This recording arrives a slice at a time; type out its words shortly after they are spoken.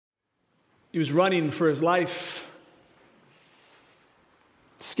He was running for his life,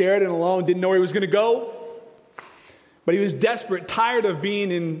 scared and alone, didn't know where he was going to go, but he was desperate, tired of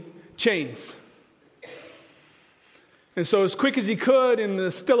being in chains. And so as quick as he could in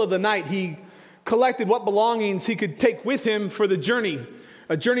the still of the night, he collected what belongings he could take with him for the journey,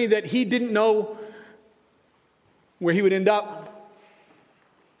 a journey that he didn't know where he would end up.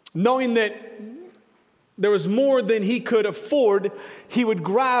 Knowing that there was more than he could afford, he would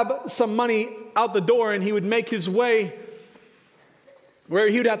grab some money out the door and he would make his way where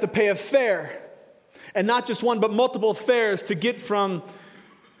he would have to pay a fare. And not just one, but multiple fares to get from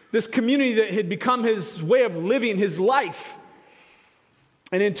this community that had become his way of living, his life,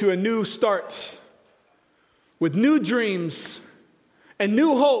 and into a new start with new dreams and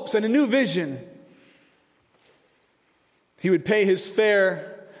new hopes and a new vision. He would pay his fare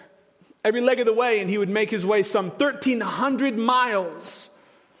every leg of the way, and he would make his way some 1,300 miles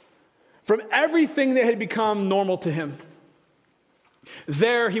from everything that had become normal to him.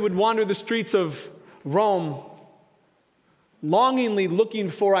 There he would wander the streets of Rome, longingly looking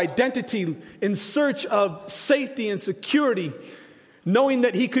for identity, in search of safety and security, knowing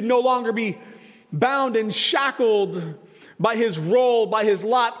that he could no longer be bound and shackled by his role, by his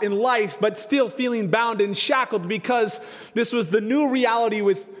lot in life, but still feeling bound and shackled because this was the new reality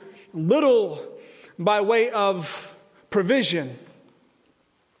with little by way of provision.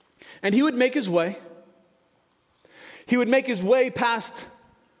 And he would make his way. He would make his way past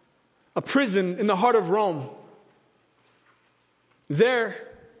a prison in the heart of Rome. There,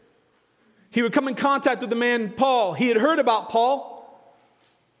 he would come in contact with the man Paul. He had heard about Paul.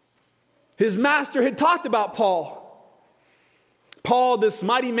 His master had talked about Paul. Paul, this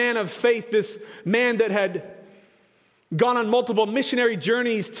mighty man of faith, this man that had gone on multiple missionary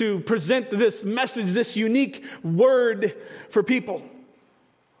journeys to present this message, this unique word for people.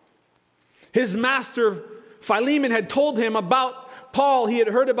 His master, Philemon, had told him about Paul. He had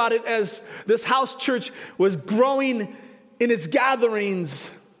heard about it as this house church was growing in its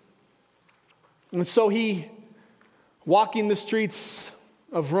gatherings. And so he, walking the streets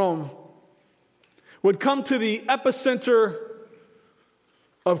of Rome, would come to the epicenter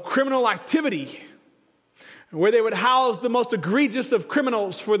of criminal activity, where they would house the most egregious of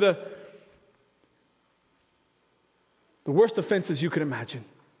criminals for the worst offenses you could imagine.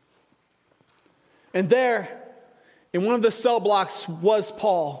 And there, in one of the cell blocks, was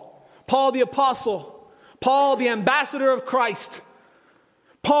Paul. Paul the apostle. Paul the ambassador of Christ.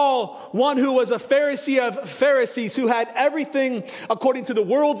 Paul, one who was a Pharisee of Pharisees, who had everything according to the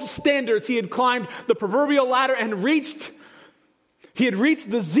world's standards. He had climbed the proverbial ladder and he had reached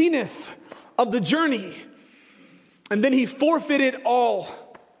the zenith of the journey. And then he forfeited all.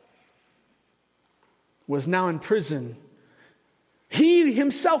 Was now in prison. He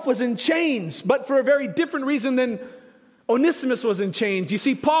himself was in chains, but for a very different reason than Onesimus was in chains. You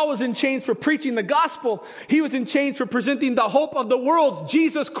see, Paul was in chains for preaching the gospel. He was in chains for presenting the hope of the world,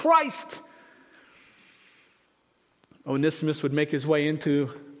 Jesus Christ. Onesimus would make his way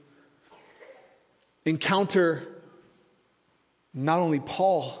into encounter not only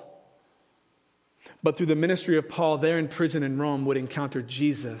Paul, but through the ministry of Paul there in prison in Rome would encounter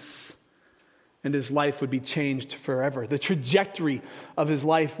Jesus. And his life would be changed forever. The trajectory of his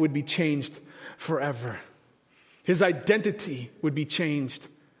life would be changed forever. His identity would be changed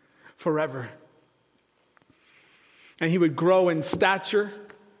forever. And he would grow in stature.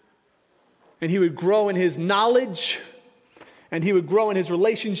 And he would grow in his knowledge. And he would grow in his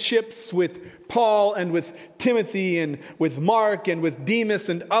relationships with Paul and with Timothy and with Mark and with Demas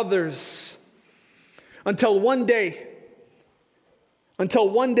and others. Until one day,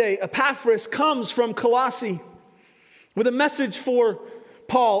 Epaphras comes from Colossae with a message for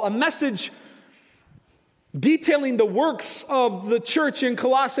Paul, a message detailing the works of the church in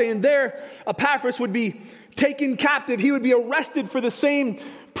Colossae. And there, Epaphras would be taken captive. He would be arrested for the same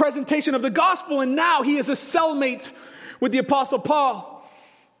presentation of the gospel. And now he is a cellmate with the Apostle Paul.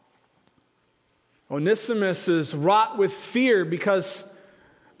 Onesimus is wrought with fear because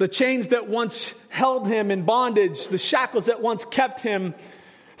the chains that once held him in bondage, the shackles that once kept him,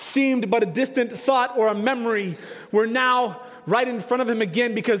 seemed but a distant thought or a memory, were now right in front of him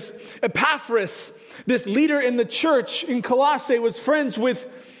again, because Epaphras, this leader in the church in Colossae, was friends with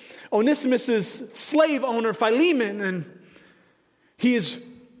Onesimus' slave owner Philemon, and he is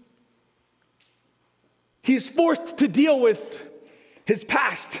forced to deal with his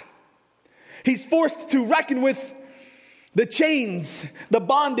past. He's forced to reckon with the chains, the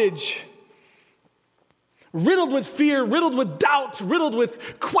bondage, riddled with fear, riddled with doubt, riddled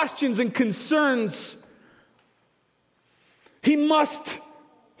with questions and concerns. He must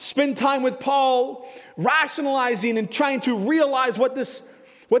spend time with Paul, rationalizing and trying to realize what this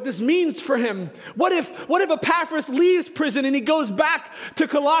means for him. What if Epaphras leaves prison and he goes back to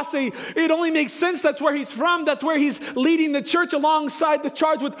Colossae? It only makes sense. That's where he's from. That's where he's leading the church alongside the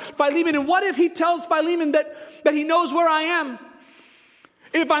charge with Philemon. And what if he tells Philemon that he knows where I am?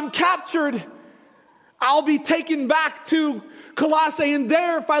 If I'm captured, I'll be taken back to Colossae, and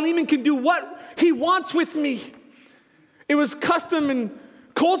there Philemon can do what he wants with me. It was custom and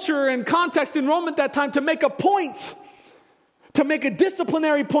culture and context in Rome at that time to make a point, to make a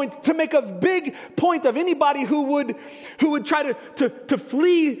disciplinary point, to make a big point of anybody who would try to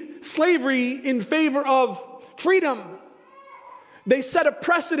flee slavery in favor of freedom. They set a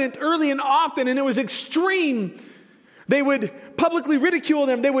precedent early and often, and it was extreme. They would publicly ridicule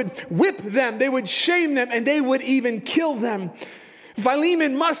them, they would whip them, they would shame them, and they would even kill them.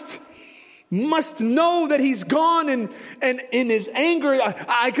 Philemon must know that he's gone, and in his anger,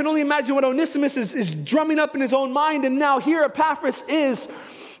 I can only imagine what Onesimus is drumming up in his own mind. And now here Epaphras is,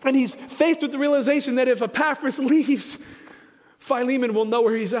 and he's faced with the realization that if Epaphras leaves, Philemon will know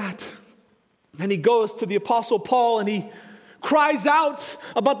where he's at. And he goes to the Apostle Paul, and he cries out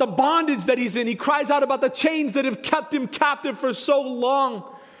about the bondage that he's in. He cries out about the chains that have kept him captive for so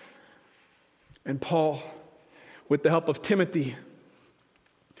long. And Paul, with the help of Timothy,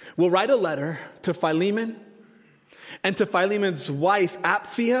 will write a letter to Philemon and to Philemon's wife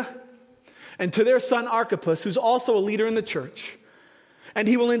Apphia and to their son Archippus, who's also a leader in the church. And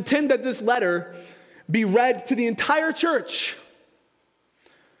he will intend that this letter be read to the entire church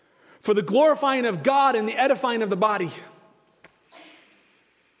for the glorifying of God and the edifying of the body.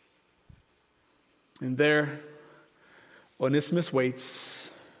 And there, Onesimus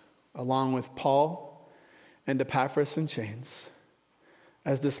waits along with Paul and Epaphras in chains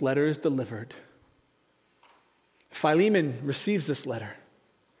as this letter is delivered. Philemon receives this letter.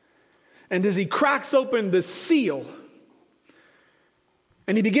 And as he cracks open the seal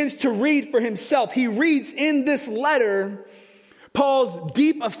and he begins to read for himself, he reads in this letter Paul's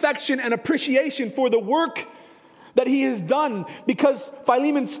deep affection and appreciation for the work that he has done, because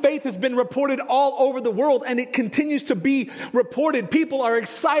Philemon's faith has been reported all over the world, and it continues to be reported. People are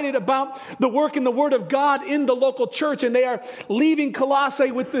excited about the work and the word of God in the local church, and they are leaving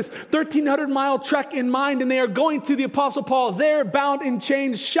Colossae with this 1,300-mile trek in mind, and they are going to the Apostle Paul there, bound in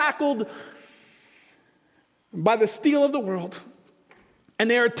chains, shackled by the steel of the world.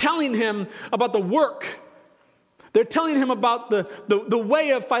 And they are telling him about the work. They're telling him about the way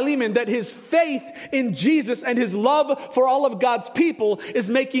of Philemon, that his faith in Jesus and his love for all of God's people is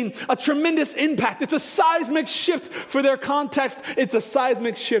making a tremendous impact. It's a seismic shift for their context. It's a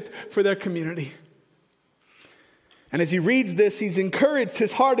seismic shift for their community. And as he reads this, he's encouraged.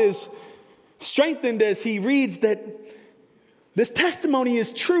 His heart is strengthened as he reads that this testimony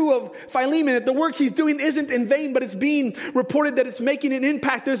is true of Philemon, that the work he's doing isn't in vain, but it's being reported that it's making an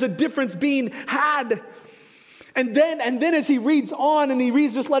impact. There's a difference being had. And then as he reads on and he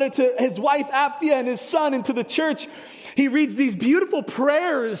reads this letter to his wife Apphia and his son and to the church, he reads these beautiful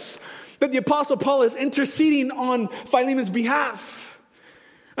prayers that the Apostle Paul is interceding on Philemon's behalf.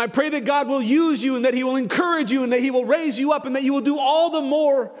 I pray that God will use you and that he will encourage you and that he will raise you up and that you will do all the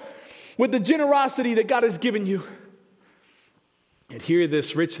more with the generosity that God has given you. And here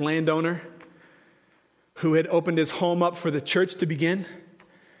this rich landowner who had opened his home up for the church to begin,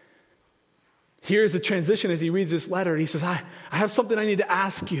 here's a transition as he reads this letter. He says, I have something I need to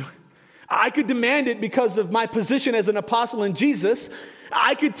ask you. I could demand it because of my position as an apostle in Jesus.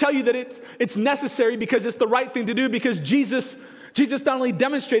 I could tell you that it's necessary because it's the right thing to do, because Jesus not only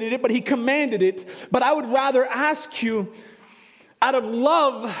demonstrated it, but he commanded it. But I would rather ask you, out of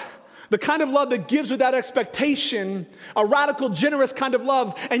love, the kind of love that gives without expectation, a radical, generous kind of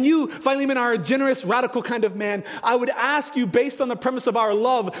love. And you, Philemon, are a generous, radical kind of man. I would ask you, based on the premise of our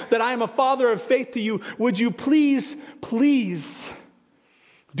love, that I am a father of faith to you. Would you please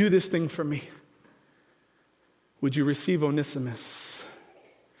do this thing for me? Would you receive Onesimus,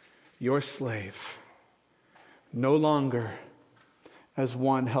 your slave, no longer as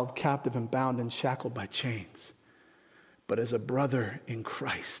one held captive and bound and shackled by chains, but as a brother in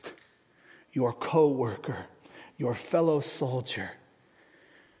Christ, your co-worker, your fellow soldier.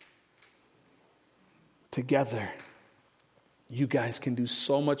 Together, you guys can do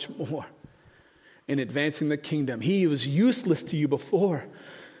so much more in advancing the kingdom. He was useless to you before,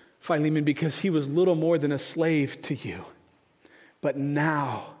 Philemon, because he was little more than a slave to you. But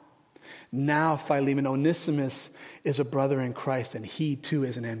now, Philemon, Onesimus is a brother in Christ, and he too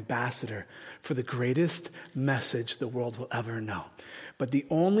is an ambassador for the greatest message the world will ever know. But the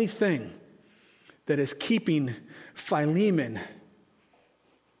only thing that is keeping Philemon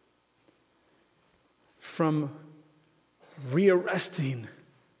from rearresting,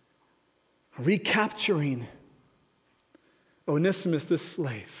 recapturing Onesimus, this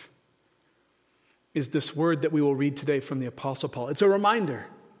slave, is this word that we will read today from the Apostle Paul. It's a reminder.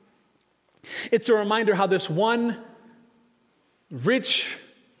 It's a reminder how this one rich,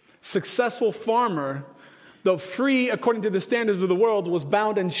 successful farmer, though free according to the standards of the world, was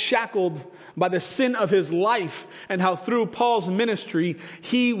bound and shackled by the sin of his life, and how through Paul's ministry,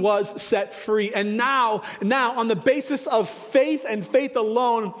 he was set free. And now, on the basis of faith and faith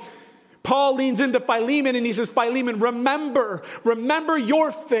alone, Paul leans into Philemon and he says, Philemon, remember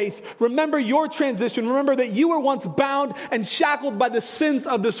your faith. Remember your transition. Remember that you were once bound and shackled by the sins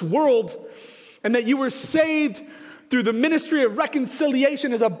of this world, and that you were saved through the ministry of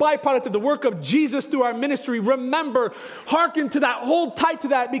reconciliation as a byproduct of the work of Jesus through our ministry. Remember, hearken to that, hold tight to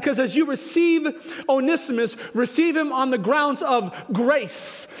that, because as you receive Onesimus, receive him on the grounds of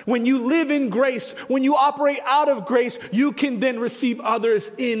grace. When you live in grace, when you operate out of grace, you can then receive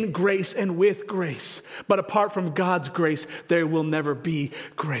others in grace and with grace. But apart from God's grace, there will never be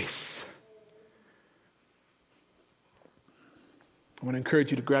grace. I want to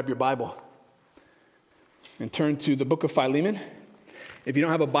encourage you to grab your Bible and turn to the book of Philemon. If you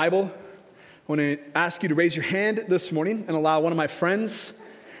don't have a Bible, I want to ask you to raise your hand this morning and allow one of my friends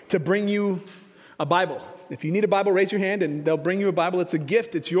to bring you a Bible. If you need a Bible, raise your hand and they'll bring you a Bible. It's a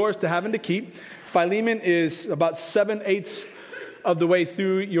gift. It's yours to have and to keep. Philemon is about 7/8 of the way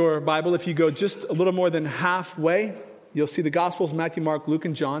through your Bible. If you go just a little more than halfway, you'll see the Gospels, Matthew, Mark, Luke,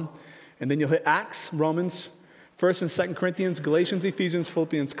 and John. And then you'll hit Acts, Romans, 1st and 2nd Corinthians, Galatians, Ephesians,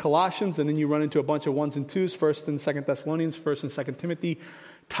 Philippians, Colossians, and then you run into a bunch of 1s and 2s, 1st and 2nd Thessalonians, 1st and 2nd Timothy,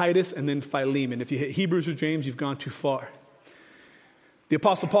 Titus, and then Philemon. If you hit Hebrews or James, you've gone too far. The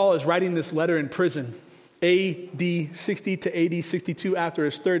Apostle Paul is writing this letter in prison, AD 60 to AD 62, after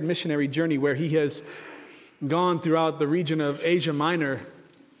his third missionary journey, where he has gone throughout the region of Asia Minor,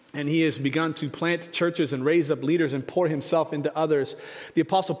 and he has begun to plant churches and raise up leaders and pour himself into others. The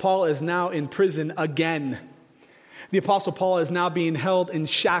Apostle Paul is now in prison again. The Apostle Paul is now being held in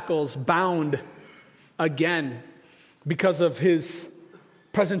shackles, bound again because of his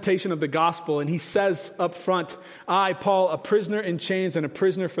presentation of the gospel. And he says up front, I, Paul, a prisoner in chains and a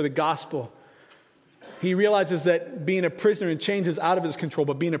prisoner for the gospel. He realizes that being a prisoner in chains is out of his control,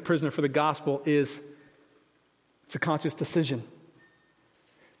 but being a prisoner for the gospel it's a conscious decision.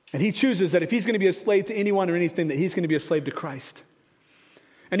 And he chooses that if he's going to be a slave to anyone or anything, that he's going to be a slave to Christ.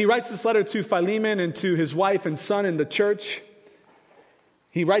 And he writes this letter to Philemon and to his wife and son in the church.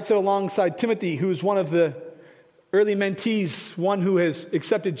 He writes it alongside Timothy, who's one of the early mentees, one who has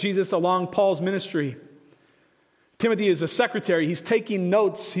accepted Jesus along Paul's ministry. Timothy is a secretary. He's taking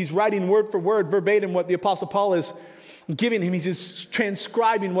notes. He's writing word for word, verbatim, what the Apostle Paul is giving him. He's just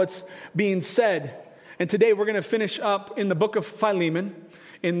transcribing what's being said. And today we're going to finish up in the book of Philemon,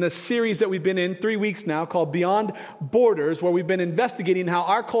 in the series that we've been in 3 weeks now called Beyond Borders, where we've been investigating how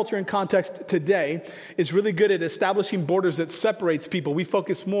our culture and context today is really good at establishing borders that separates people. We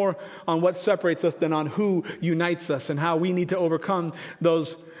focus more on what separates us than on who unites us and how we need to overcome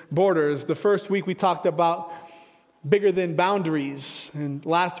those borders. The first week we talked about bigger than boundaries, and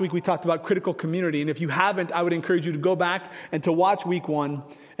last week we talked about critical community. And if you haven't, I would encourage you to go back and to watch week 1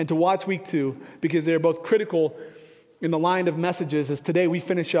 and to watch week 2, because they're both critical in the line of messages, as today we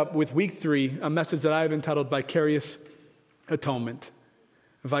finish up with week 3, a message that I have entitled Vicarious Atonement.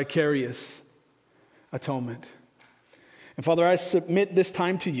 Vicarious Atonement. And Father, I submit this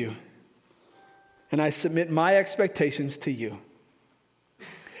time to you, and I submit my expectations to you.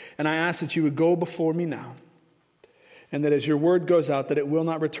 And I ask that you would go before me now, and that as your word goes out, that it will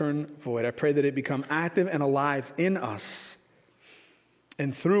not return void. I pray that it become active and alive in us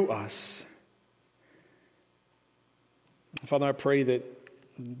and through us. Father, I pray that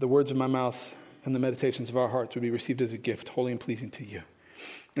the words of my mouth and the meditations of our hearts would be received as a gift, holy and pleasing to you.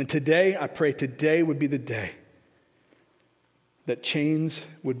 And today, I pray today would be the day that chains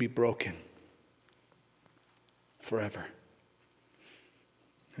would be broken forever.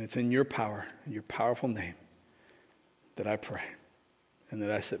 And it's in your power, in your powerful name, that I pray and that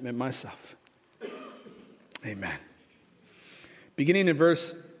I submit myself. Amen. Beginning in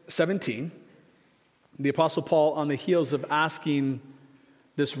verse 17, the Apostle Paul, on the heels of asking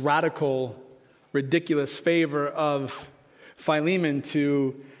this radical, ridiculous favor of Philemon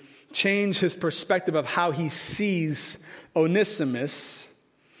to change his perspective of how he sees Onesimus,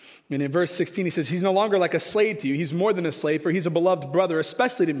 and in verse 16 he says, he's no longer like a slave to you. He's more than a slave, for he's a beloved brother,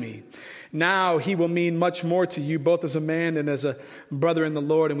 especially to me. Now he will mean much more to you, both as a man and as a brother in the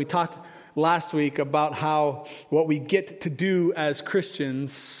Lord. And we talked last week about how what we get to do as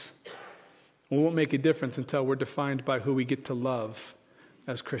Christians, We won't make a difference until we're defined by who we get to love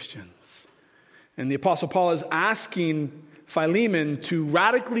as Christians. And the Apostle Paul is asking Philemon to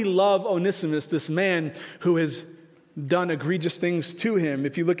radically love Onesimus, this man who has done egregious things to him.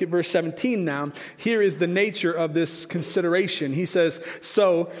 If you look at verse 17 now, here is the nature of this consideration. He says,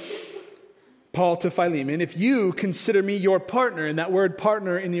 so, Paul to Philemon, if you consider me your partner, and that word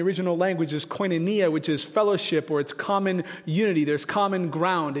partner in the original language is koinonia, which is fellowship, or it's common unity, there's common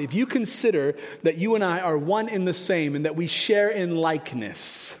ground. If you consider that you and I are one in the same and that we share in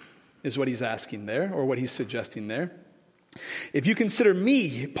likeness, is what he's asking there, or what he's suggesting there. If you consider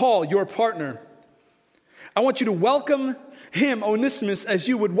me, Paul, your partner, I want you to welcome him, Onesimus, as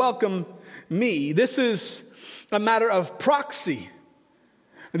you would welcome me. This is a matter of proxy.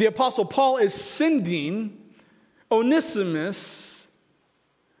 The Apostle Paul is sending Onesimus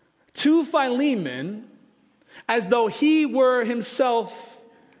to Philemon as though he were himself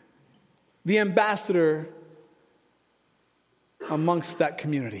the ambassador amongst that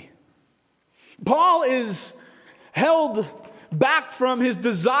community. Paul is held back from his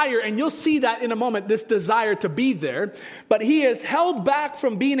desire, and you'll see that in a moment, this desire to be there. But he is held back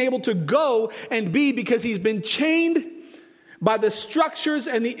from being able to go and be because he's been chained by the structures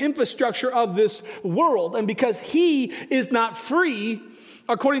and the infrastructure of this world. And because he is not free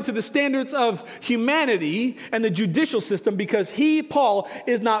according to the standards of humanity and the judicial system, because he, Paul,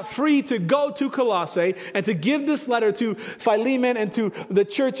 is not free to go to Colossae and to give this letter to Philemon and to the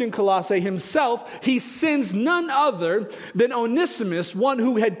church in Colossae himself, he sends none other than Onesimus, one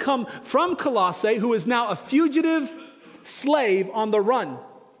who had come from Colossae, who is now a fugitive slave on the run.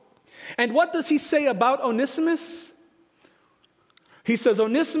 And what does he say about Onesimus? He says,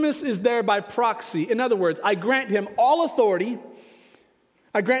 Onesimus is there by proxy. In other words, I grant him all authority.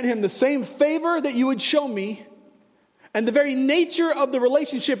 I grant him the same favor that you would show me. And the very nature of the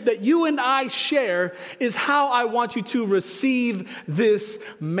relationship that you and I share is how I want you to receive this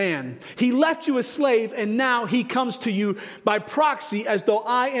man. He left you a slave, and now he comes to you by proxy as though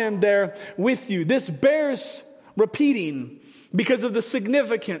I am there with you. This bears repeating because of the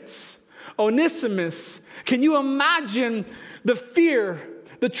significance. Onesimus, can you imagine the fear,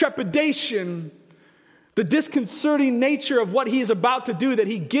 the trepidation, the disconcerting nature of what he is about to do, that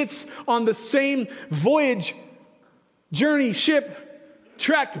he gets on the same voyage, journey, ship,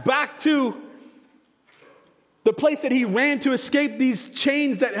 trek back to the place that he ran to escape these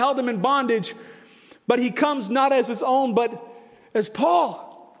chains that held him in bondage. But he comes not as his own, but as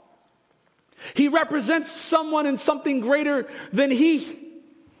Paul. He represents someone and something greater than he.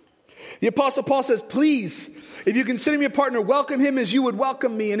 The Apostle Paul says, please, if you consider me a partner, welcome him as you would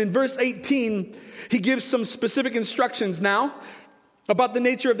welcome me. And in verse 18, he gives some specific instructions now about the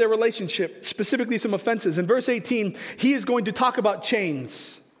nature of their relationship, specifically some offenses. In verse 18, he is going to talk about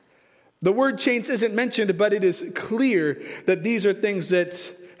chains. The word chains isn't mentioned, but it is clear that these are things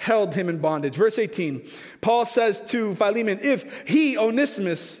that held him in bondage. Verse 18, Paul says to Philemon, if he,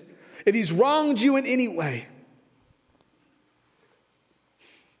 Onesimus, if he's wronged you in any way,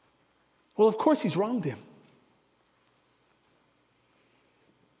 well, of course he's wronged him.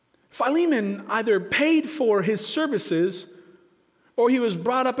 Philemon either paid for his services or he was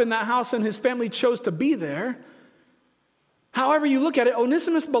brought up in that house and his family chose to be there. However you look at it,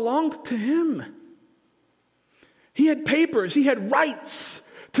 Onesimus belonged to him. He had papers, he had rights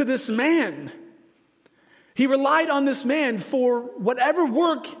to this man. He relied on this man for whatever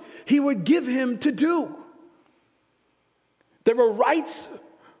work he would give him to do. There were rights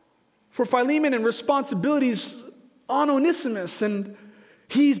for Philemon and responsibilities on Onesimus, and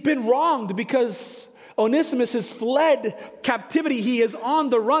he's been wronged because Onesimus has fled captivity. He is on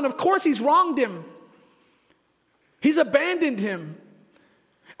the run. Of course he's wronged him. He's abandoned him.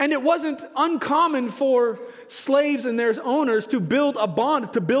 And it wasn't uncommon for slaves and their owners to build a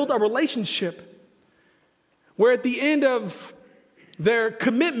bond, to build a relationship, where at the end of their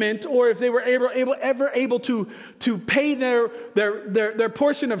commitment, or if they were ever able to pay their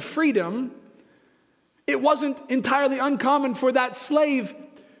portion of freedom, it wasn't entirely uncommon for that slave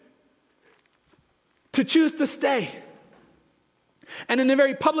to choose to stay. And in a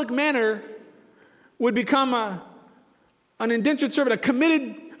very public manner would become an indentured servant,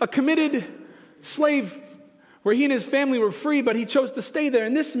 a committed slave, where he and his family were free, but he chose to stay there.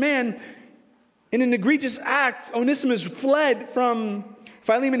 And this man, in an egregious act, Onesimus fled from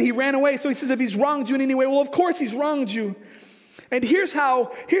Philemon. He ran away. So he says, if he's wronged you in any way, well, of course he's wronged you. And here's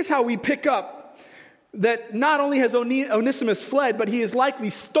how we pick up that not only has Onesimus fled, but he is likely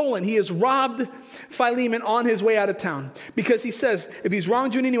stolen. He has robbed Philemon on his way out of town. Because he says, if he's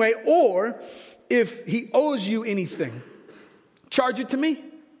wronged you in any way, or if he owes you anything, charge it to me.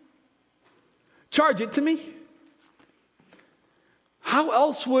 Charge it to me. How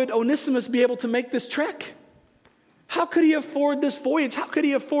else would Onesimus be able to make this trek? How could he afford this voyage? How could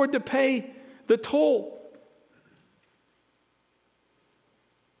he afford to pay the toll?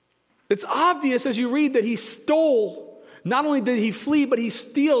 It's obvious as you read that he stole. Not only did he flee, but he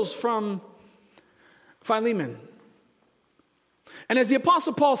steals from Philemon. And as the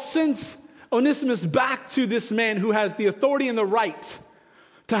Apostle Paul sends Onesimus back to this man who has the authority and the right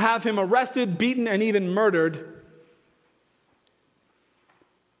to have him arrested, beaten, and even murdered,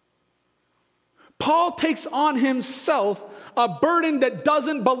 Paul takes on himself a burden that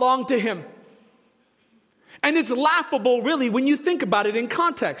doesn't belong to him. And it's laughable, really, when you think about it in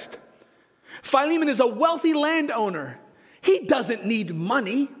context. Philemon is a wealthy landowner. He doesn't need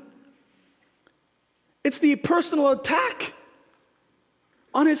money. It's the personal attack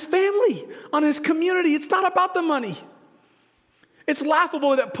on his family, on his community. It's not about the money. It's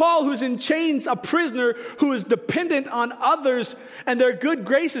laughable that Paul, who's in chains, a prisoner who is dependent on others and their good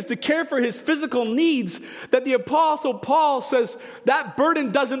graces to care for his physical needs, that the Apostle Paul says, that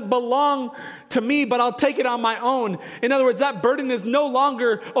burden doesn't belong to me, but I'll take it on my own. In other words, that burden is no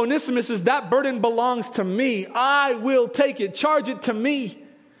longer Onesimus's. That burden belongs to me. I will take it. Charge it to me.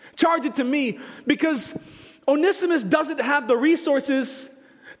 Charge it to me. Because Onesimus doesn't have the resources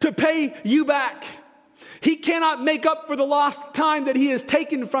to pay you back. He cannot make up for the lost time that he has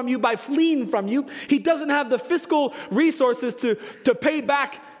taken from you by fleeing from you. He doesn't have the fiscal resources to pay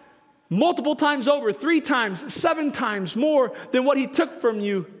back multiple times over, 3 times, 7 times more than what he took from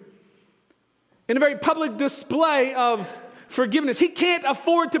you in a very public display of forgiveness. He can't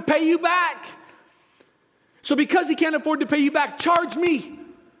afford to pay you back. So because he can't afford to pay you back, charge me.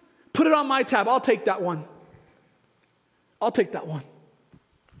 Put it on my tab. I'll take that one. I'll take that one.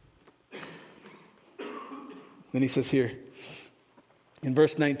 Then he says here, in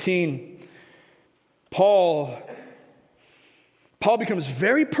verse 19, Paul becomes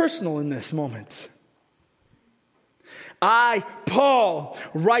very personal in this moment. I, Paul,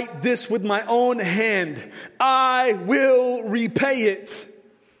 write this with my own hand. I will repay it.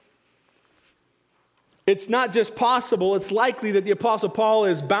 It's not just possible, it's likely that the Apostle Paul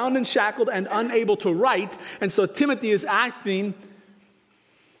is bound and shackled and unable to write. And so Timothy is acting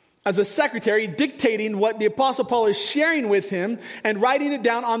as a secretary, dictating what the Apostle Paul is sharing with him and writing it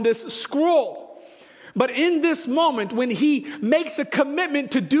down on this scroll. But in this moment, when he makes a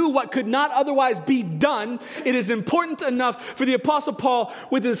commitment to do what could not otherwise be done, it is important enough for the Apostle Paul,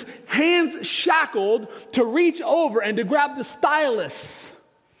 with his hands shackled, to reach over and to grab the stylus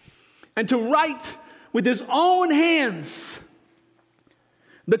and to write with his own hands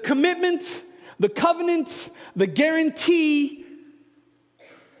the commitment, the covenant, the guarantee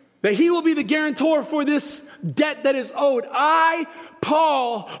that he will be the guarantor for this debt that is owed. I,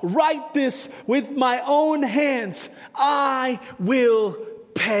 Paul, write this with my own hands. I will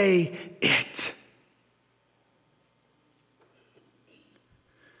pay it.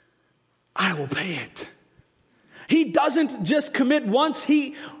 I will pay it. He doesn't just commit once.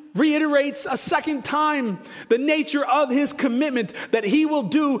 He reiterates a second time the nature of his commitment, that he will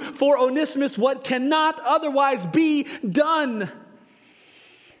do for Onesimus what cannot otherwise be done.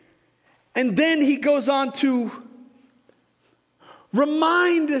 And then he goes on to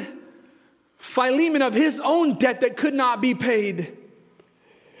remind Philemon of his own debt that could not be paid.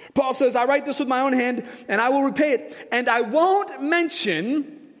 Paul says, I write this with my own hand and I will repay it. And I won't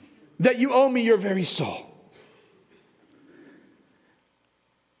mention that you owe me your very soul.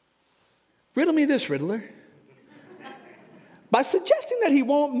 Riddle me this, Riddler. By suggesting that he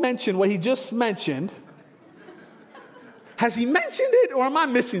won't mention what he just mentioned, has he mentioned it, or am I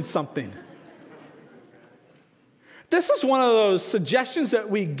missing something? This is one of those suggestions that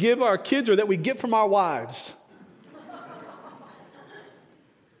we give our kids or that we get from our wives.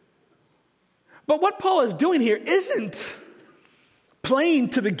 But what Paul is doing here isn't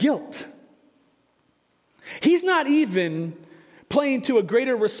playing to the guilt. He's not even playing to a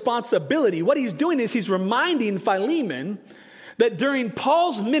greater responsibility. What he's doing is he's reminding Philemon that during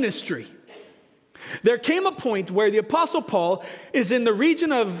Paul's ministry, there came a point where the Apostle Paul is in the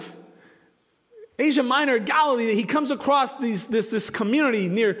region of Asia Minor, Galilee, that he comes across this community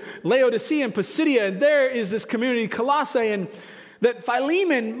near Laodicea and Pisidia, and there is this community, Colossae, and that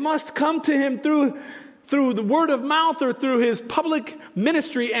Philemon must come to him through the word of mouth or through his public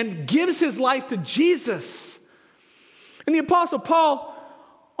ministry and gives his life to Jesus. And the Apostle Paul,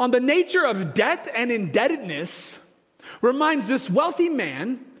 on the nature of debt and indebtedness, reminds this wealthy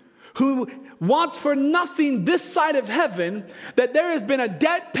man who wants for nothing this side of heaven that there has been a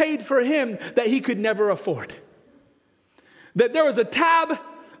debt paid for him that he could never afford. That there was a tab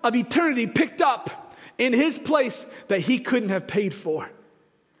of eternity picked up in his place that he couldn't have paid for.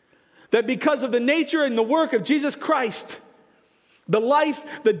 That because of the nature and the work of Jesus Christ, the life,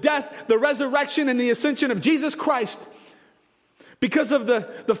 the death, the resurrection, and the ascension of Jesus Christ, because of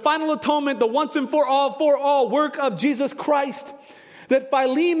the final atonement, the once and for all work of Jesus Christ, that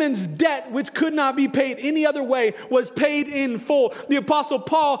Philemon's debt, which could not be paid any other way, was paid in full. The Apostle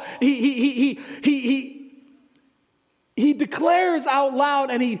Paul, he declares out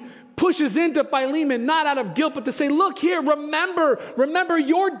loud, and he pushes into Philemon, not out of guilt, but to say, look here, remember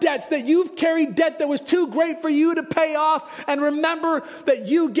your debts, that you've carried debt that was too great for you to pay off. And remember that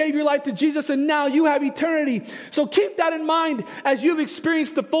you gave your life to Jesus and now you have eternity. So keep that in mind as you've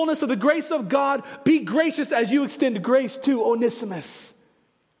experienced the fullness of the grace of God. Be gracious as you extend grace to Onesimus.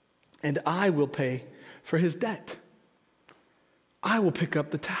 And I will pay for his debt. I will pick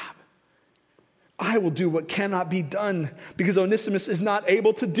up the tab. I will do what cannot be done because Onesimus is not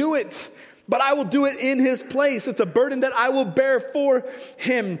able to do it. But I will do it in his place. It's a burden that I will bear for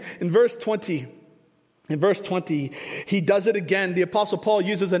him. In verse 20, he does it again. The Apostle Paul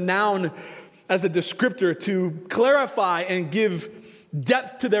uses a noun as a descriptor to clarify and give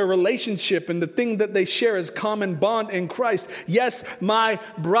depth to their relationship and the thing that they share as common bond in Christ. Yes, my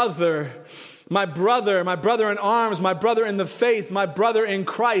brother in arms, my brother in the faith, my brother in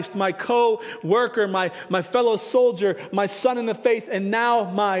Christ, my co-worker, my fellow soldier, my son in the faith, and now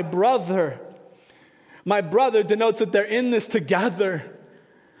my brother. My brother denotes that they're in this together.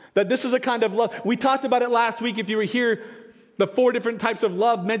 That this is a kind of love. We talked about it last week, if you were here, the 4 different types of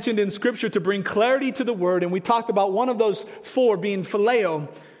love mentioned in Scripture to bring clarity to the word. And we talked about one of those 4 being phileo.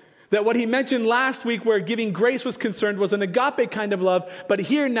 That what he mentioned last week where giving grace was concerned was an agape kind of love. But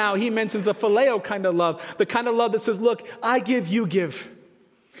here now he mentions a phileo kind of love. The kind of love that says, look, I give, you give.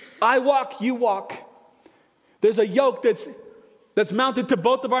 I walk, you walk. There's a yoke that's mounted to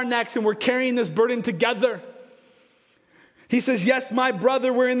both of our necks and we're carrying this burden together. He says, yes, my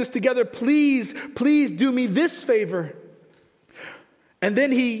brother, we're in this together. Please do me this favor. And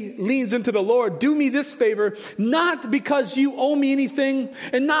then he leans into the Lord. Do me this favor, not because you owe me anything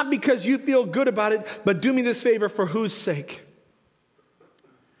and not because you feel good about it, but do me this favor for whose sake?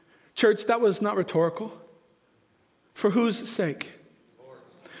 Church, that was not rhetorical. For whose sake?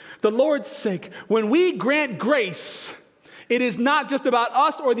 The Lord's sake. When we grant grace, it is not just about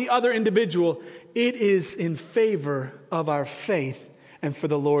us or the other individual. It is in favor of our faith and for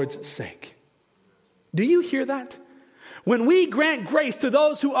the Lord's sake. Do you hear that? When we grant grace to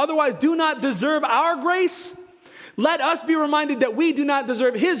those who otherwise do not deserve our grace, let us be reminded that we do not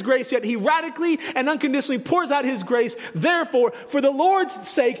deserve his grace, yet he radically and unconditionally pours out his grace. Therefore, for the Lord's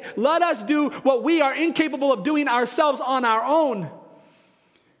sake, let us do what we are incapable of doing ourselves on our own.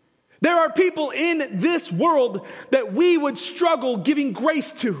 There are people in this world that we would struggle giving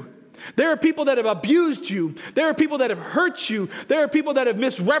grace to. There are people that have abused you. There are people that have hurt you. There are people that have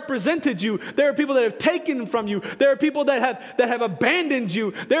misrepresented you. There are people that have taken from you. There are people that have abandoned you.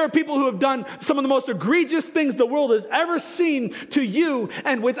 There are people who have done some of the most egregious things the world has ever seen to you.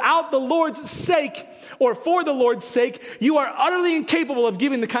 And without the Lord's sake, or for the Lord's sake, you are utterly incapable of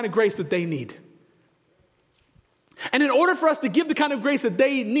giving the kind of grace that they need. And in order for us to give the kind of grace that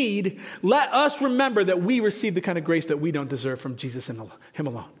they need, let us remember that we receive the kind of grace that we don't deserve from Jesus and him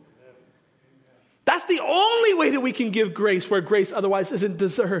alone. That's the only way that we can give grace where grace otherwise isn't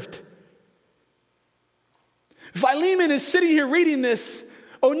deserved. Philemon is sitting here reading this.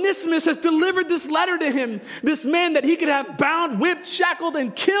 Onesimus has delivered this letter to him. This man that he could have bound, whipped, shackled,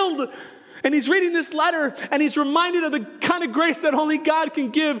 and killed. And he's reading this letter and he's reminded of the kind of grace that only God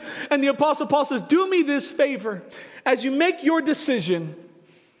can give. And the Apostle Paul says, do me this favor. As you make your decision,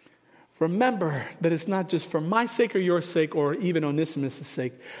 remember that it's not just for my sake or your sake or even Onesimus'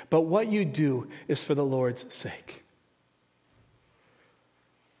 sake, but what you do is for the Lord's sake.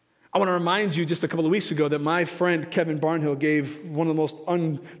 I want to remind you just a couple of weeks ago that my friend Kevin Barnhill gave one of the most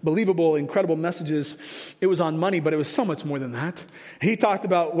unbelievable, incredible messages. It was on money, but it was so much more than that. He talked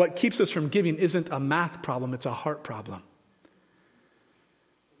about what keeps us from giving isn't a math problem, it's a heart problem.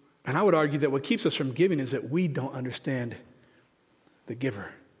 And I would argue that what keeps us from giving is that we don't understand the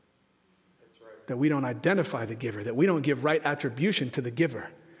giver. That we don't identify the giver, that we don't give right attribution to the giver.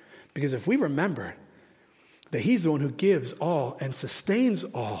 Because if we remember that he's the one who gives all and sustains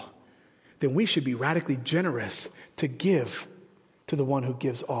all, then we should be radically generous to give to the one who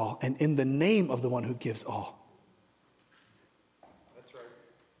gives all and in the name of the one who gives all. That's right.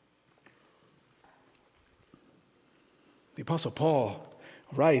 The Apostle Paul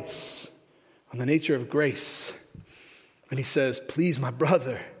writes on the nature of grace, and he says, please, my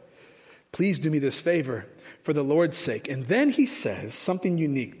brother, Please do me this favor for the Lord's sake. And then he says something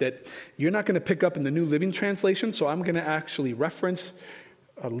unique that you're not going to pick up in the New Living Translation, so I'm going to actually reference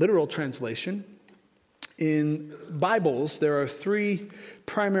a literal translation. In Bibles, there are three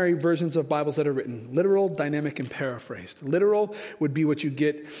primary versions of Bibles that are written: literal, dynamic, and paraphrased. Literal would be what you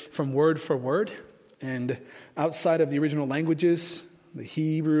get from word for word. And outside of the original languages, the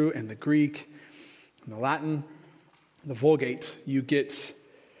Hebrew and the Greek and the Latin, the Vulgate, you get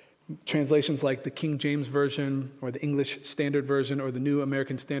translations like the King James Version or the English Standard Version or the New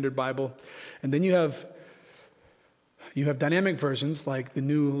American Standard Bible. And then you have dynamic versions like the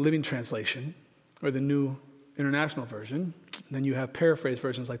New Living Translation or the New International Version. And then you have paraphrased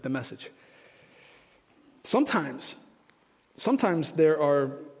versions like the Message. Sometimes there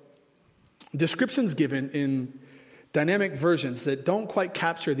are descriptions given in dynamic versions that don't quite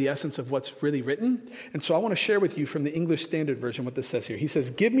capture the essence of what's really written. And so I want to share with you from the English Standard Version what this says here. He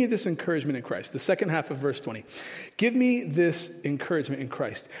says, give me this encouragement in Christ. The second half of verse 20. Give me this encouragement in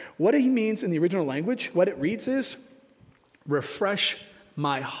Christ. What he means in the original language, what it reads is, refresh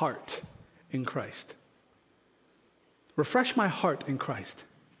my heart in Christ. Refresh my heart in Christ.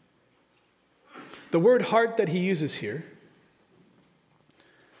 The word heart that he uses here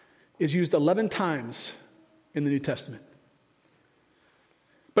is used 11 times in the New Testament.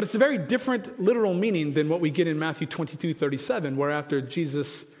 But it's a very different literal meaning than what we get in Matthew 22:37, where after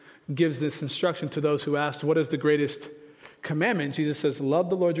Jesus gives this instruction to those who asked, what is the greatest commandment? Jesus says, love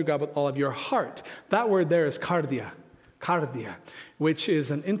the Lord your God with all of your heart. That word there is cardia, which is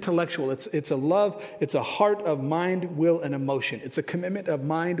an intellectual. It's a love. It's a heart of mind, will, and emotion. It's a commitment of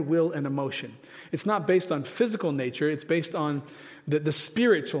mind, will, and emotion. It's not based on physical nature. It's based on the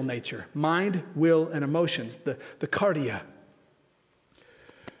spiritual nature, mind, will, and emotions, the cardia.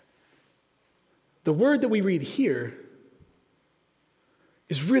 The word that we read here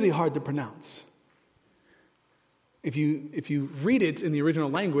is really hard to pronounce. If you read it in the original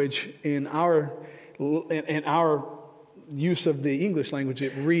language, in our use of the English language,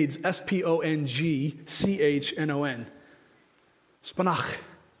 it reads spongchnon. Spanach.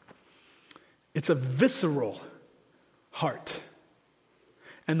 It's a visceral heart.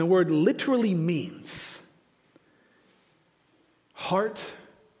 And the word literally means heart,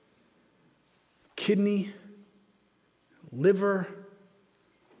 kidney, liver,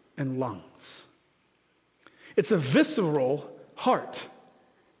 and lungs. It's a visceral heart.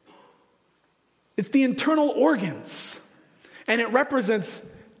 It's the internal organs. And it represents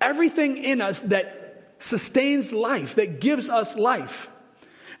everything in us that sustains life, that gives us life.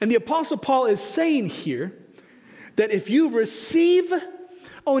 And the Apostle Paul is saying here that if you receive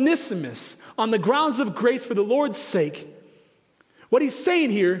Onesimus on the grounds of grace for the Lord's sake, what he's saying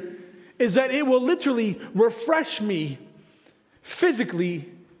here is that it will literally refresh me physically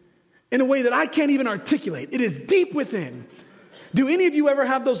in a way that I can't even articulate. It is deep within. Do any of you ever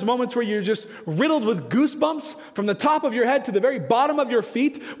have those moments where you're just riddled with goosebumps from the top of your head to the very bottom of your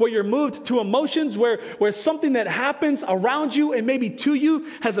feet, where you're moved to emotions, where something that happens around you and maybe to you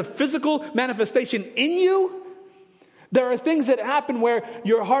has a physical manifestation in you? There are things that happen where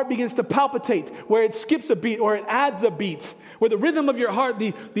your heart begins to palpitate, where it skips a beat or it adds a beat, where the rhythm of your heart,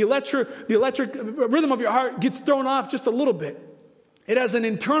 the electric rhythm of your heart gets thrown off just a little bit. It has an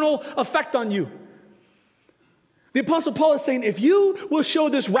internal effect on you. The Apostle Paul is saying, if you will show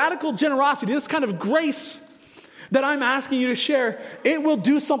this radical generosity, this kind of grace that I'm asking you to share, it will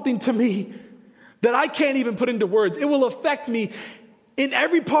do something to me that I can't even put into words. It will affect me in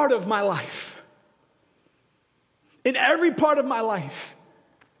every part of my life. In every part of my life.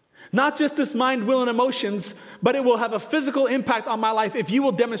 Not just this mind, will, and emotions, but it will have a physical impact on my life if you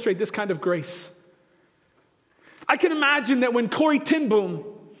will demonstrate this kind of grace. I can imagine that when Corrie ten Boom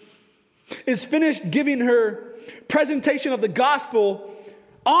is finished giving her presentation of the gospel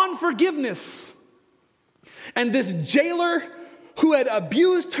on forgiveness, and this jailer who had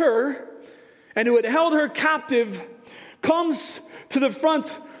abused her and who had held her captive comes to the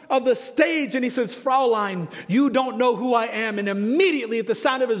front of the stage and he says, Fraulein, you don't know who I am. And immediately at the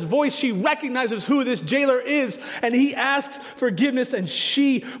sound of his voice, she recognizes who this jailer is. And he asks forgiveness and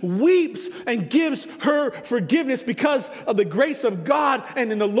she weeps and gives her forgiveness because of the grace of God and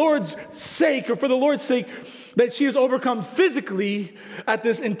in the Lord's sake, or for the Lord's sake, that she has overcome physically at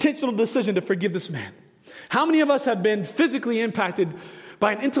this intentional decision to forgive this man. How many of us have been physically impacted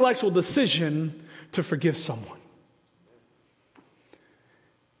by an intellectual decision to forgive someone?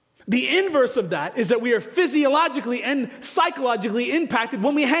 The inverse of that is that we are physiologically and psychologically impacted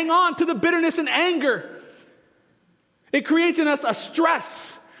when we hang on to the bitterness and anger. It creates in us a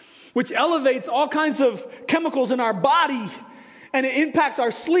stress, which elevates all kinds of chemicals in our body And it impacts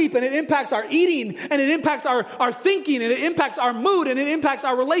our sleep, and it impacts our eating, and it impacts our thinking, and it impacts our mood, and it impacts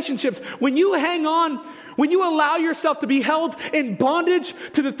our relationships. When you hang on, when you allow yourself to be held in bondage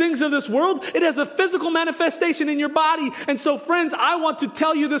to the things of this world, it has a physical manifestation in your body. And so, friends, I want to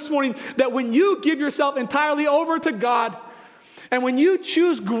tell you this morning that when you give yourself entirely over to God, and when you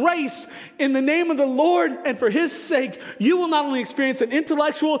choose grace in the name of the Lord and for His sake, you will not only experience an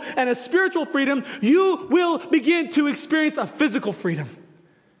intellectual and a spiritual freedom, you will begin to experience a physical freedom.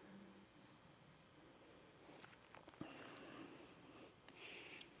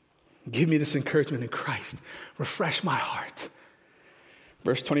 Give me this encouragement in Christ. Refresh my heart.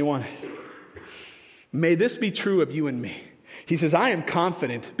 Verse 21. May this be true of you and me. He says, I am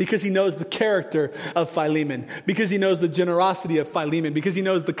confident, because he knows the character of Philemon, because he knows the generosity of Philemon, because he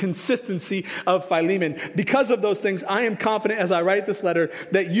knows the consistency of Philemon. Because of those things, I am confident as I write this letter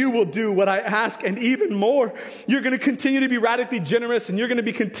that you will do what I ask and even more. You're going to continue to be radically generous, and you're going to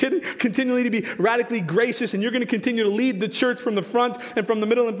be continually to be radically gracious, and you're going to continue to lead the church from the front and from the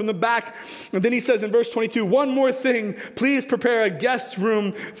middle and from the back. And then he says in verse 22, one more thing, please prepare a guest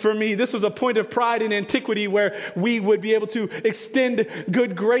room for me. This was a point of pride in antiquity where we would be able to extend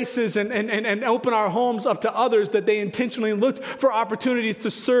good graces and open our homes up to others, that they intentionally looked for opportunities to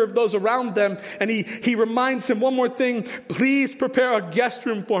serve those around them. And he reminds him one more thing, please prepare a guest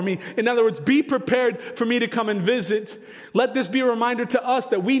room for me. In other words, be prepared for me to come and visit. Let this be a reminder to us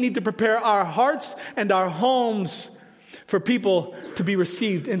that we need to prepare our hearts and our homes for people to be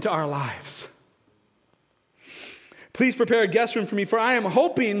received into our lives. Please prepare a guest room for me, for I am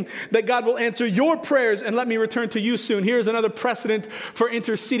hoping that God will answer your prayers and let me return to you soon. Here's another precedent for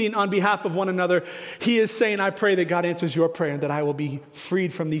interceding on behalf of one another. He is saying, I pray that God answers your prayer and that I will be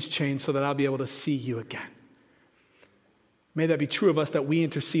freed from these chains so that I'll be able to see you again. May that be true of us, that we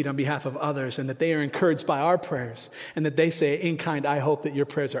intercede on behalf of others and that they are encouraged by our prayers and that they say, in kind, I hope that your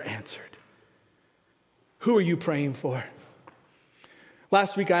prayers are answered. Who are you praying for?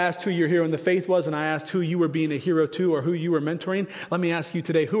 Last week I asked who your hero in the faith was, and I asked who you were being a hero to or who you were mentoring. Let me ask you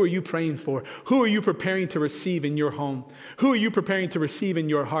today, who are you praying for? Who are you preparing to receive in your home? Who are you preparing to receive in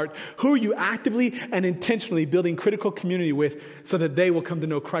your heart? Who are you actively and intentionally building critical community with so that they will come to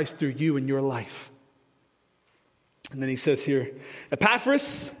know Christ through you in your life? And then he says here,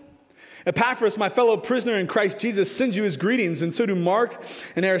 Epaphras, my fellow prisoner in Christ Jesus, sends you his greetings, and so do Mark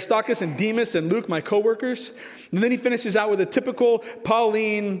and Aristarchus and Demas and Luke, my co-workers. And then he finishes out with a typical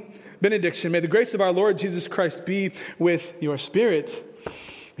Pauline benediction. May the grace of our Lord Jesus Christ be with your spirit.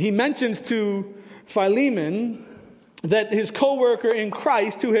 He mentions to Philemon that his co-worker in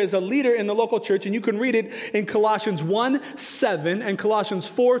Christ, who is a leader in the local church, and you can read it in Colossians 1:7 and Colossians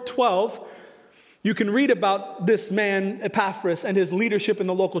 4:12, you can read about this man, Epaphras, and his leadership in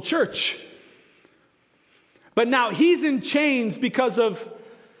the local church. But now he's in chains because of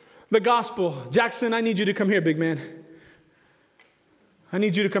the gospel. Jackson, I need you to come here, big man. I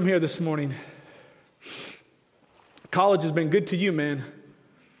need you to come here this morning. College has been good to you, man.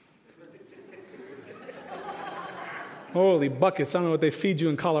 Holy buckets. I don't know what they feed you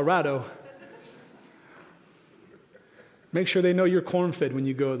in Colorado. Make sure they know you're corn-fed when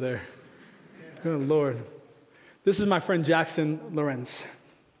you go there. Good Lord. This is my friend Jackson Lorenz.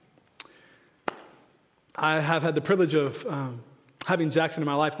 I have had the privilege of having Jackson in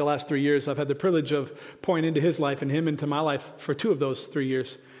my life the last 3 years. I've had the privilege of pouring into his life and him into my life for 2 of those 3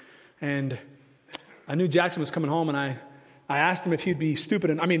 years. And I knew Jackson was coming home, and I asked him if he'd be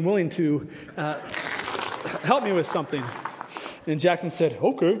willing to help me with something. And Jackson said,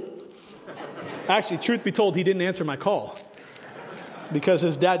 okay. Actually, truth be told, he didn't answer my call, because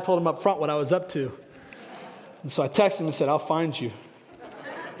his dad told him up front what I was up to. And so I texted him and said, I'll find you.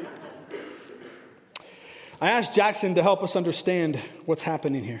 I asked Jackson to help us understand what's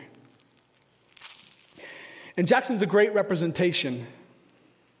happening here. And Jackson's a great representation.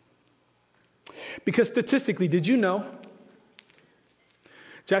 Because statistically, did you know,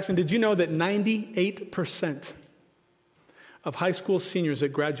 Jackson, did you know that 98% of high school seniors that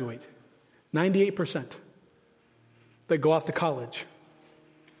graduate, 98% that go off to college,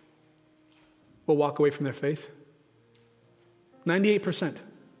 will walk away from their faith? 98%.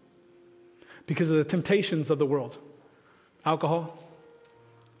 Because of the temptations of the world. Alcohol,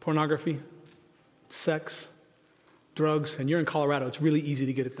 pornography, sex, drugs, and you're in Colorado, it's really easy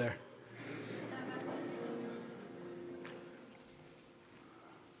to get it there.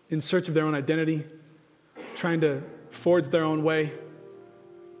 In search of their own identity, trying to forge their own way.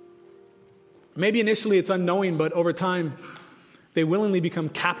 Maybe initially it's unknowing, but over time, they willingly become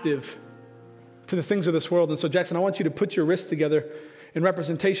captive to the things of this world. And so, Jackson, I want you to put your wrists together in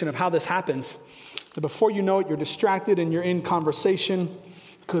representation of how this happens. And before you know it, you're distracted and you're in conversation.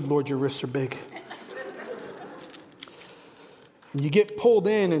 Good Lord, your wrists are big. And you get pulled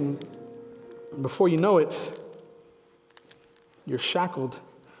in, and before you know it, you're shackled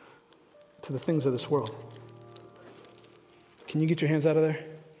to the things of this world. Can you get your hands out of there?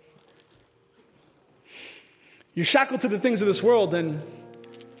 You're shackled to the things of this world, and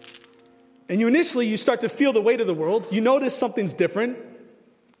you start to feel the weight of the world. You notice something's different,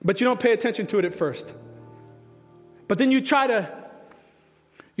 but you don't pay attention to it at first. But then you try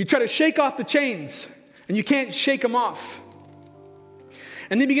to shake off the chains, and you can't shake them off.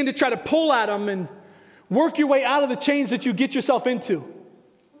 And then begin to try to pull at them and work your way out of the chains that you get yourself into.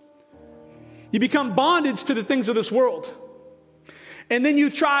 You become bondage to the things of this world. And then you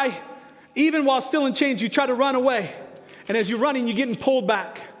try, even while still in chains, you try to run away. And as you're running, you're getting pulled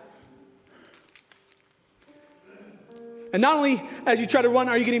back. And not only as you try to run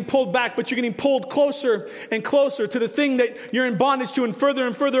are you getting pulled back, but you're getting pulled closer and closer to the thing that you're in bondage to, and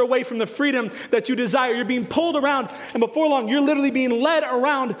further away from the freedom that you desire. You're being pulled around, and before long, you're literally being led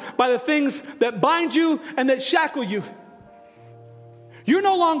around by the things that bind you and that shackle you. You're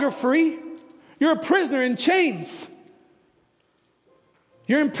no longer free. You're a prisoner in chains.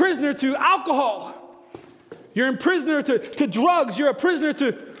 You're a prisoner to alcohol. You're a prisoner to drugs. You're a prisoner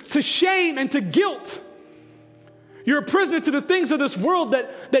to shame and to guilt. You're a prisoner to the things of this world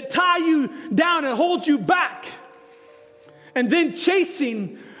that tie you down and hold you back. And then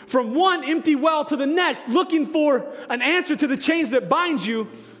chasing from one empty well to the next, looking for an answer to the chains that bind you.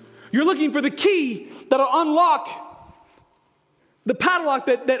 You're looking for the key that'll unlock the padlock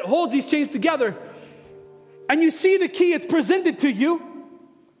that holds these chains together. And you see the key, it's presented to you.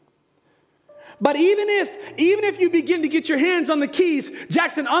 But even if you begin to get your hands on the keys,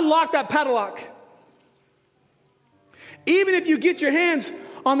 Jackson, unlock that padlock. Even if you get your hands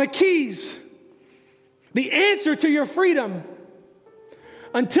on the keys, the answer to your freedom,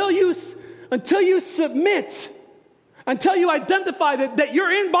 until you submit, until you identify that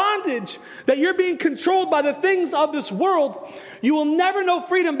you're in bondage, that you're being controlled by the things of this world, you will never know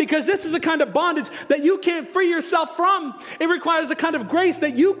freedom, because this is a kind of bondage that you can't free yourself from. It requires a kind of grace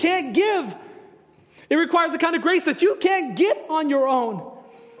that you can't give. It requires a kind of grace that you can't get on your own.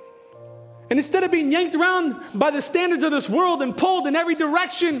 And instead of being yanked around by the standards of this world and pulled in every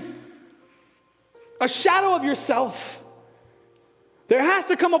direction, a shadow of yourself, there has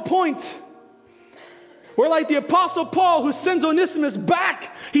to come a point where, like the Apostle Paul, who sends Onesimus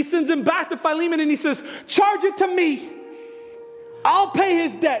back, he sends him back to Philemon and he says, charge it to me. I'll pay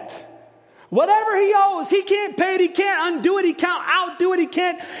his debt. Whatever he owes, he can't pay it, he can't undo it, he can't outdo it,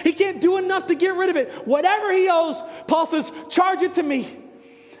 he can't do enough to get rid of it. Whatever he owes, Paul says, charge it to me.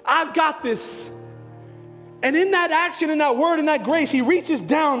 I've got this. And in that action, in that word, in that grace, he reaches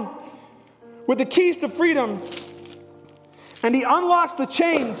down with the keys to freedom, and he unlocks the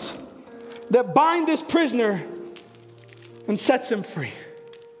chains that bind this prisoner and sets him free.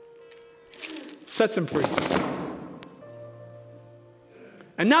 Sets him free.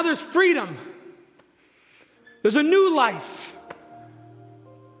 And now there's freedom. There's a new life.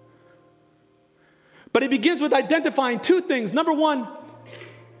 But it begins with identifying two things. Number one,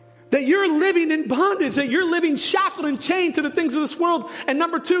 that you're living in bondage, that you're living shackled and chained to the things of this world. And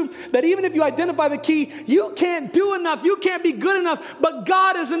number two, that even if you identify the key, you can't do enough, you can't be good enough, but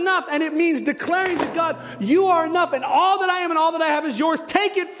God is enough. And it means declaring to God, you are enough, and all that I am and all that I have is yours.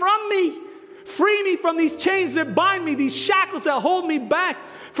 Take it from me. Free me from these chains that bind me, these shackles that hold me back.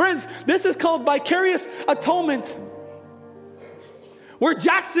 Friends, this is called vicarious atonement, where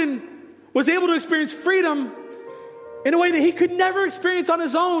Jackson was able to experience freedom in a way that he could never experience on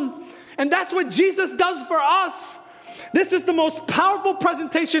his own. And that's what Jesus does for us. This is the most powerful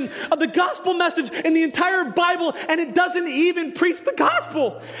presentation of the gospel message in the entire Bible, and it doesn't even preach the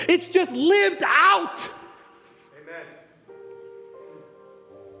gospel. It's just lived out. Amen.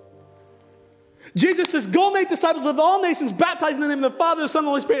 Jesus says, go make disciples of all nations, baptizing in the name of the Father, the Son, and the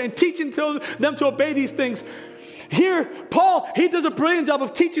Holy Spirit, and teaching them to obey these things. Here, Paul, he does a brilliant job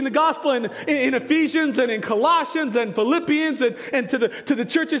of teaching the gospel in Ephesians and in Colossians and Philippians and to the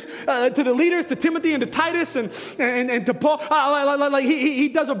churches, to the leaders, to Timothy and to Titus and to Paul. He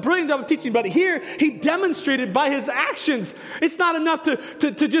does a brilliant job of teaching. But here, he demonstrated by his actions. It's not enough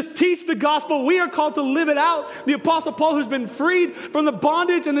to just teach the gospel. We are called to live it out. The Apostle Paul, who's been freed from the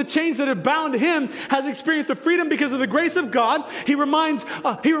bondage and the chains that have bound him, has experienced the freedom because of the grace of God. He reminds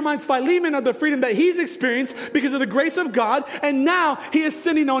Philemon of the freedom that he's experienced because of the grace of God. And now he is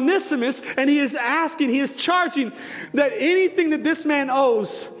sending Onesimus, and he is charging that anything that this man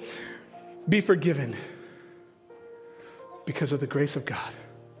owes be forgiven because of the grace of God.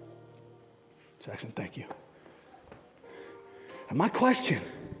 Jackson, thank you. And my question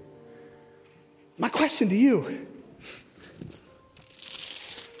to you,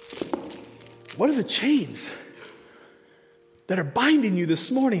 what are the chains that are binding you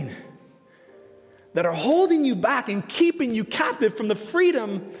this morning, that are holding you back and keeping you captive from the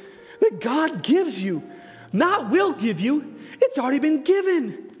freedom that God gives you? Not will give you, it's already been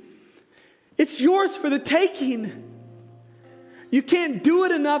given. It's yours for the taking. You can't do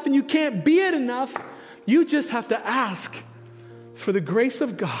it enough and you can't be it enough. You just have to ask for the grace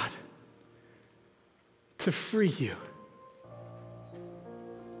of God to free you.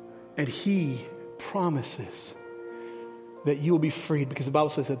 And He promises that you will be freed, because the Bible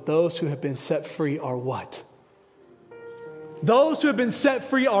says that those who have been set free are what? Those who have been set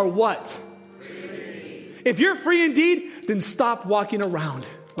free are what? Free. If you're free indeed, then stop walking around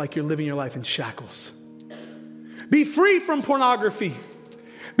like you're living your life in shackles. Be free from pornography.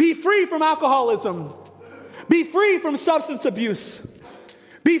 Be free from alcoholism. Be free from substance abuse.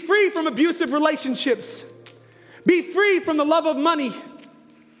 Be free from abusive relationships. Be free from the love of money.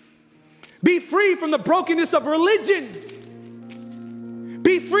 Be free from the brokenness of religion.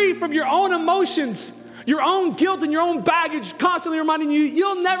 Be free from your own emotions, your own guilt and your own baggage constantly reminding you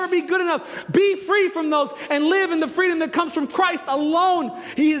you'll never be good enough. Be free from those and live in the freedom that comes from Christ alone.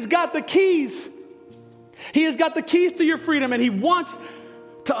 He has got the keys. He has got the keys to your freedom, and He wants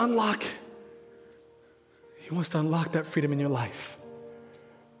to unlock. He wants to unlock that freedom in your life.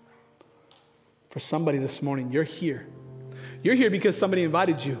 For somebody this morning, you're here. You're here because somebody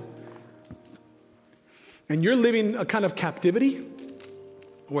invited you. And you're living a kind of captivity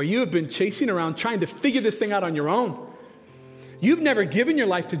where you have been chasing around trying to figure this thing out on your own. You've never given your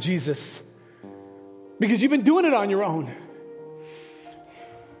life to Jesus because you've been doing it on your own.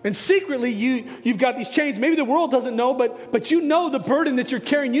 And secretly, you've got these chains. Maybe the world doesn't know, but you know the burden that you're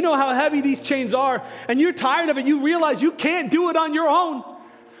carrying. You know how heavy these chains are, and you're tired of it. You realize you can't do it on your own.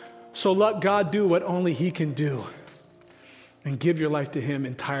 So let God do what only He can do, and give your life to Him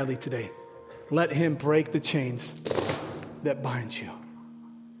entirely today. Let Him break the chains that bind you.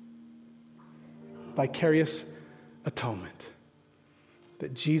 Vicarious atonement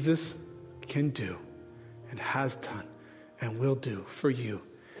that Jesus can do and has done and will do for you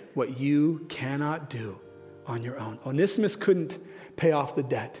what you cannot do on your own. Onesimus couldn't pay off the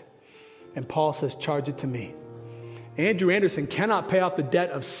debt, and Paul says, charge it to me. Andrew Anderson cannot pay off the debt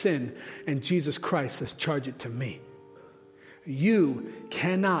of sin, and Jesus Christ says, charge it to me. You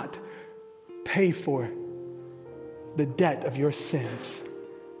cannot pay for the debt of your sins,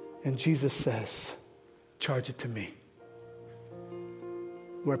 and Jesus says, charge it to me.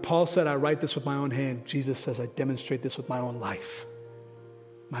 Where Paul said, I write this with my own hand, Jesus says, I demonstrate this with my own life,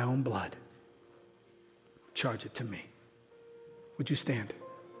 my own blood. Charge it to me. Would you stand?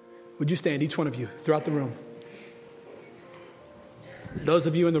 Would you stand, each one of you, throughout the room? Those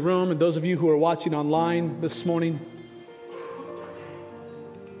of you in the room and those of you who are watching online this morning,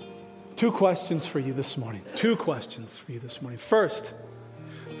 two questions for you this morning. First,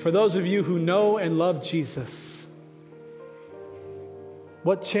 for those of you who know and love Jesus,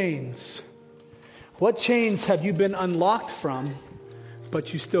 what chains have you been unlocked from,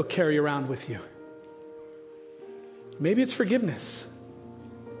 but you still carry around with you? Maybe it's forgiveness.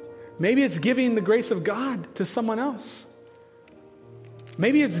 Maybe it's giving the grace of God to someone else.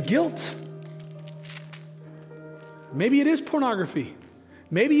 Maybe it's guilt. Maybe it is pornography.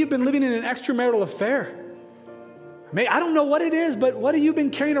 Maybe you've been living in an extramarital affair. I don't know what it is, but what have you been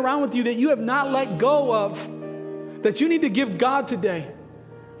carrying around with you that you have not let go of, that you need to give God today?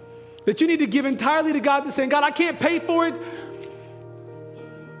 That you need to give entirely to God, to saying, God, I can't pay for it.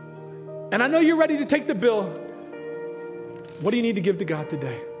 And I know you're ready to take the bill. What do you need to give to God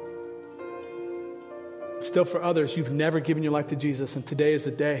today? Still, for others, you've never given your life to Jesus, and today is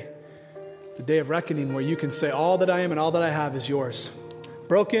the day of reckoning where you can say, all that I am and all that I have is yours.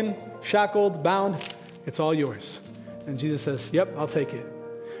 Broken, shackled, bound, it's all yours. And Jesus says, yep, I'll take it.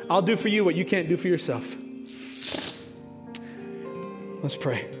 I'll do for you what you can't do for yourself. Let's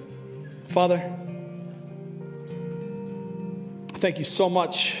pray. Father, thank you so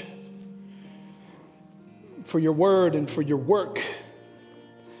much for your word and for your work,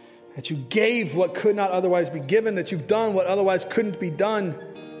 that you gave what could not otherwise be given, that you've done what otherwise couldn't be done.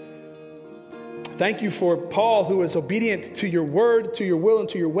 Thank you for Paul, who is obedient to your word, to your will, and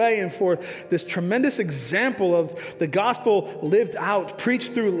to your way, and for this tremendous example of the gospel lived out,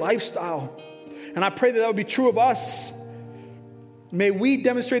 preached through lifestyle. And I pray that would be true of us. May we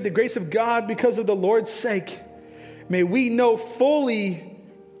demonstrate the grace of God because of the Lord's sake. May we know fully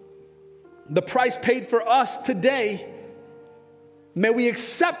the price paid for us today. May we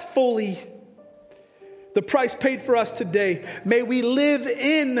accept fully the price paid for us today. May we live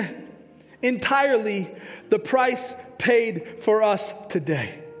in entirely the price paid for us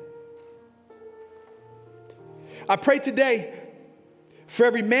today. I pray today for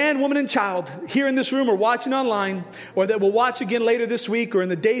every man, woman, and child here in this room or watching online, or that will watch again later this week or in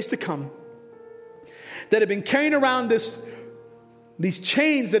the days to come, that have been carrying around these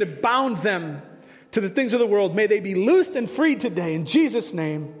chains that have bound them to the things of the world. May they be loosed and freed today in Jesus'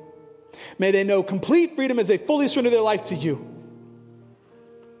 name. May they know complete freedom as they fully surrender their life to you.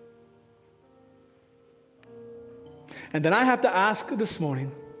 And then I have to ask this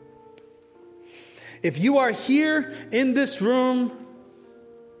morning, if you are here in this room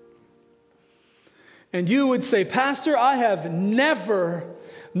and you would say, Pastor, I have never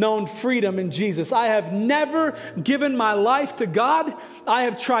known freedom in Jesus. I have never given my life to God. I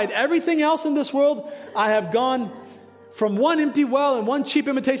have tried everything else in this world. I have gone from one empty well and one cheap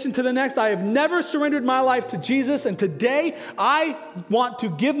imitation to the next. I have never surrendered my life to Jesus. And today I want to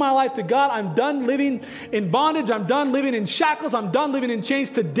give my life to God. I'm done living in bondage. I'm done living in shackles. I'm done living in chains.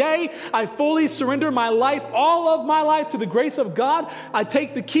 Today I fully surrender my life, all of my life, to the grace of God. I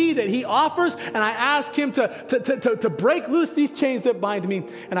take the key that He offers and I ask Him to break loose these chains that bind me.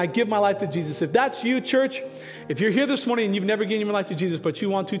 And I give my life to Jesus. If that's you, church, if you're here this morning and you've never given your life to Jesus, but you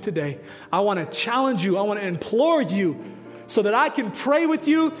want to today, I want to challenge you. I want to implore you, so that I can pray with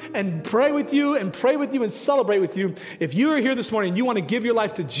you and pray with you and pray with you and celebrate with you. If you are here this morning and you want to give your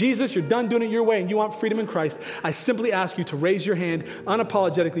life to Jesus, you're done doing it your way and you want freedom in Christ, I simply ask you to raise your hand,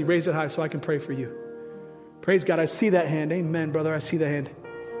 unapologetically raise it high so I can pray for you. Praise God, I see that hand. Amen, brother, I see that hand.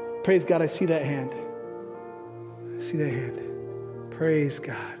 Praise God, I see that hand. I see that hand. Praise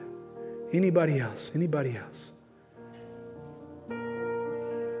God. Anybody else? Anybody else?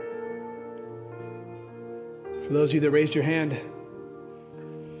 For those of you that raised your hand,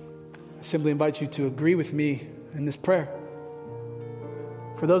 I simply invite you to agree with me in this prayer.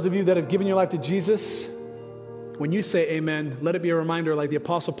 For those of you that have given your life to Jesus, when you say amen, let it be a reminder, like the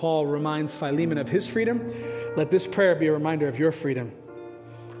Apostle Paul reminds Philemon of his freedom. Let this prayer be a reminder of your freedom.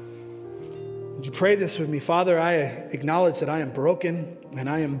 Would you pray this with me? Father, I acknowledge that I am broken and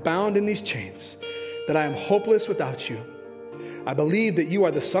I am bound in these chains, that I am hopeless without you. I believe that you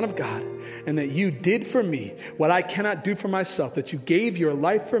are the Son of God and that you did for me what I cannot do for myself, that you gave your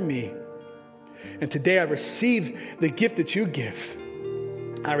life for me. And today I receive the gift that you give.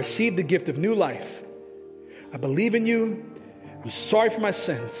 I receive the gift of new life. I believe in you. I'm sorry for my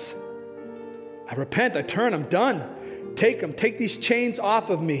sins. I repent. I turn. I'm done. Take them. Take these chains off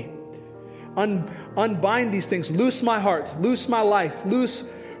of me. Unbind these things. Loose my heart. Loose my life. Loose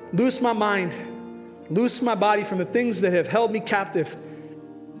my mind. Loose my body from the things that have held me captive.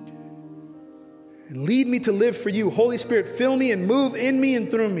 And lead me to live for you. Holy Spirit, fill me and move in me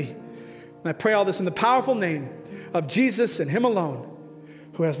and through me. And I pray all this in the powerful name of Jesus and Him alone,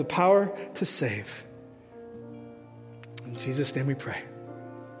 who has the power to save. In Jesus' name we pray.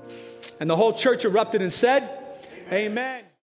 And the whole church erupted and said, Amen.